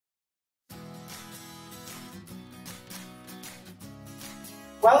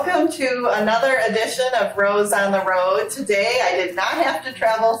Welcome to another edition of Rose on the Road. Today I did not have to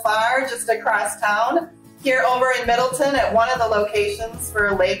travel far, just across town, here over in Middleton at one of the locations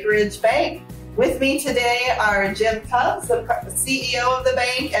for Lake Ridge Bank. With me today are Jim Tubbs, the CEO of the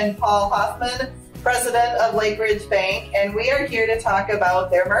bank, and Paul Hoffmann, president of Lake Ridge Bank, and we are here to talk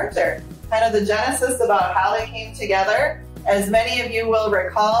about their merger, kind of the genesis about how they came together. As many of you will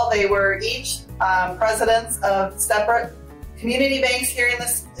recall, they were each presidents of separate community banks here in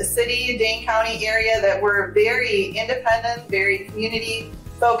the city, Dane County area that were very independent, very community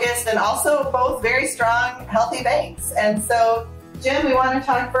focused, and also both very strong, healthy banks. And so, Jim, we want to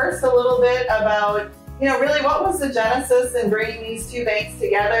talk first a little bit about, really what was the genesis in bringing these two banks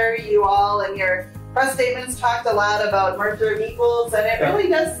together? You all in your press statements talked a lot about merger of equals, and it really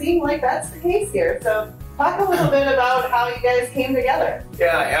does seem like that's the case here. So talk a little bit about how you guys came together.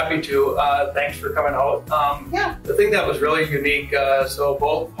 Yeah, happy to. Thanks for coming out. The thing that was really unique, so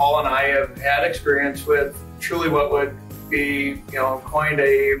both Paul and I have had experience with truly what would be, coined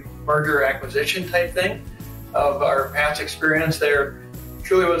a merger acquisition type thing. Of our past experience, there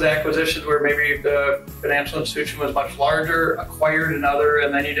truly was acquisitions where maybe the financial institution was much larger, acquired another,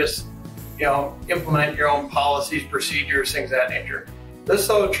 and then you just, implement your own policies, procedures, things of that nature. This,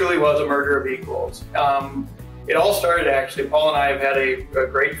 though, truly was a merger of equals. It all started, actually, Paul and I have had a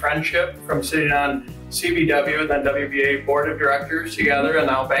great friendship from sitting on CBW, then WBA board of directors together, and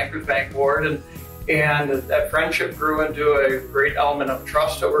now Bankers Bank board. And that friendship grew into a great element of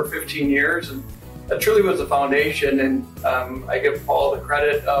trust over 15 years. And that truly was the foundation. And I give Paul the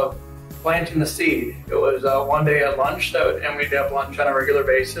credit of planting the seed. It was one day at lunch, and we'd have lunch on a regular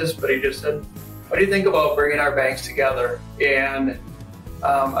basis, but he just said, what do you think about bringing our banks together? And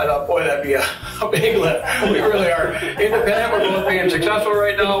I thought, boy, that'd be a big lift. We really are independent. We're both being successful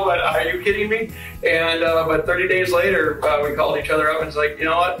right now, but are you kidding me? And but 30 days later, we called each other up and it's like, you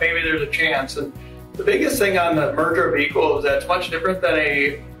know what, maybe there's a chance. And the biggest thing on the merger of equals that's much different than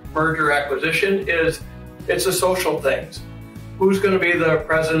a merger acquisition is it's the social things. Who's going to be the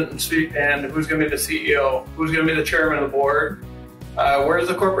president and who's going to be the CEO? Who's going to be the chairman of the board? Where's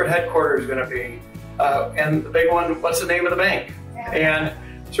the corporate headquarters going to be? And the big one, what's the name of the bank? And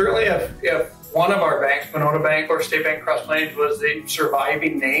certainly if one of our banks, Monona Bank or State Bank Cross Plains, was the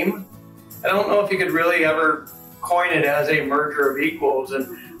surviving name, I don't know if you could really ever coin it as a merger of equals.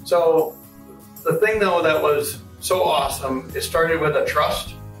 And so the thing, though, that was so awesome, it started with a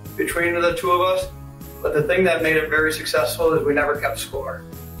trust between the two of us. But the thing that made it very successful is we never kept score.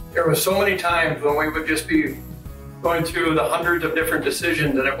 There were so many times when we would just be going through the hundreds of different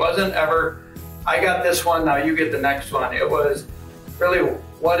decisions, and it wasn't ever, I got this one, now you get the next one. It was really,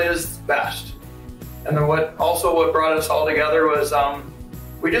 what is best? And then what brought us all together was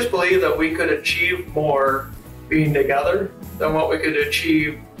we just believed that we could achieve more being together than what we could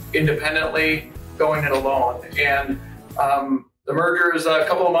achieve independently going it alone. And the merger is a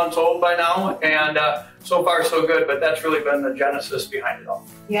couple of months old by now, and so far so good, but that's really been the genesis behind it all.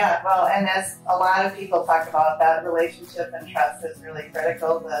 Yeah, well, and as a lot of people talk about, that relationship and trust is really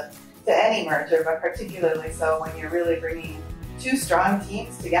critical to any merger, but particularly so when you're really bringing two strong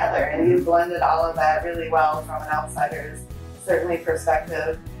teams together, and you've blended all of that really well from an outsider's certainly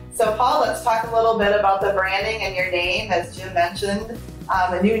perspective. So Paul, let's talk a little bit about the branding and your name. As Jim mentioned,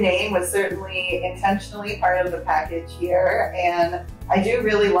 the new name was certainly intentionally part of the package here, and I do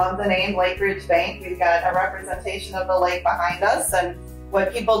really love the name Lake Ridge Bank. We've got a representation of the lake behind us, and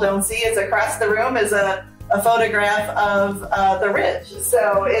what people don't see is across the room is a photograph of the ridge.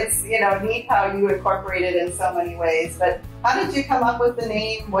 So it's neat how you incorporate it in so many ways. But how did you come up with the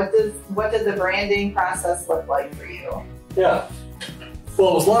name? What did the branding process look like for you? Yeah.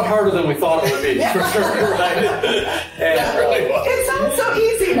 Well, it was a lot harder than we thought it would be, for sure, right? And it sounds so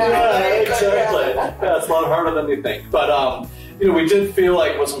easy now. Yeah, exactly. Yeah, it's a lot harder than you think. But, we did feel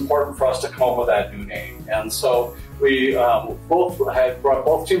like it was important for us to come up with that new name. And so we both had brought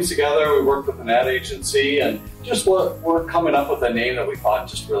both teams together. We worked with an ad agency and just we're coming up with a name that we thought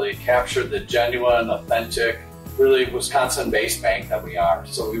just really captured the genuine, authentic, really Wisconsin-based bank that we are.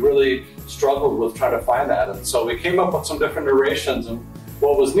 So we really struggled with trying to find that. And so we came up with some different iterations. And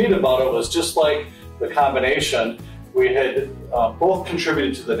what was neat about it was just like the combination, we had both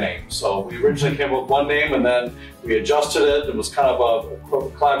contributed to the name. So we originally came up with one name and then we adjusted it. It was kind of a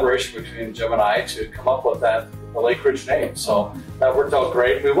collaboration between Jim and I to come up with the Lake Ridge name. So that worked out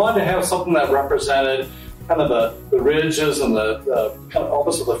great. We wanted to have something that represented kind of the ridges and the kind of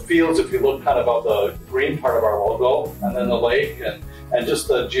almost the fields, if you look kind of at the green part of our logo, and then the lake and just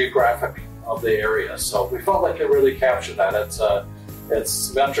the geographic of the area. So we felt like it really captured that. It's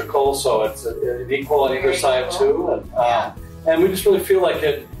symmetrical, so it's equal on either side too. And And we just really feel like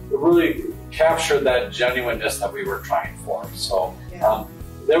it really captured that genuineness that we were trying for. So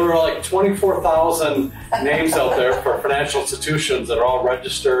there were like 24,000 names out there for financial institutions that are all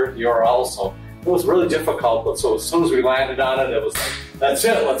registered URLs. So it was really difficult, but so as soon as we landed on it, it was like, that's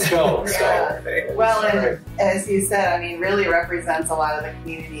it, let's go. Yeah. So, well, and as you said, I mean, really represents a lot of the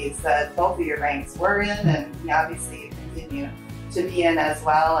communities that both of your banks were in, and obviously you continue to be in as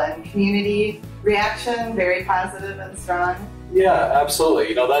well. And community reaction, very positive and strong. Yeah, absolutely.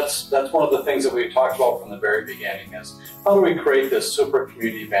 You know, that's one of the things that we talked about from the very beginning is how do we create this super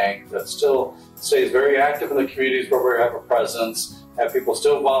community bank that still stays very active in the communities where we have a presence, have people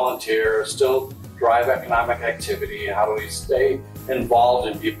still volunteer, still drive economic activity. How do we stay involved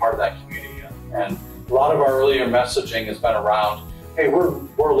and be part of that community? And a lot of our earlier messaging has been around, hey, we're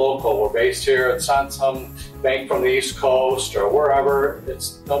local, we're based here, it's not some bank from the East Coast or wherever.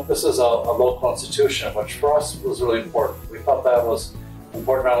 No, this is a local institution, which for us was really important. We thought that was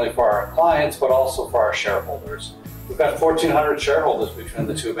important not only for our clients, but also for our shareholders. We've got 1,400 shareholders between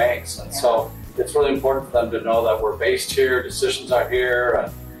the two banks, and so it's really important for them to know that we're based here, decisions are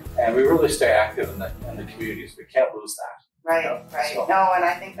here, and we really stay active in the communities. We can't lose that. Right, right. So. No, and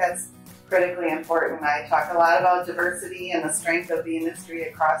I think that's critically important. I talk a lot about diversity and the strength of the industry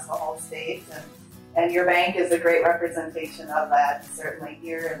across the whole state, and your bank is a great representation of that, certainly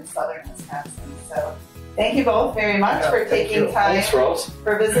here in southern Wisconsin. So thank you both very much for taking time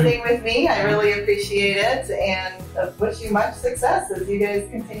for visiting with me. I really appreciate it, and wish you much success as you guys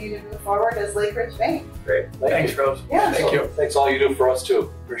continue to move forward as Lake Ridge Bank. Great. Thanks, Rose. Yeah. Thank you. Thanks all you do for us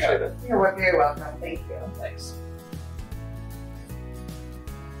too. Appreciate it. You're very welcome. Thank you. Thanks.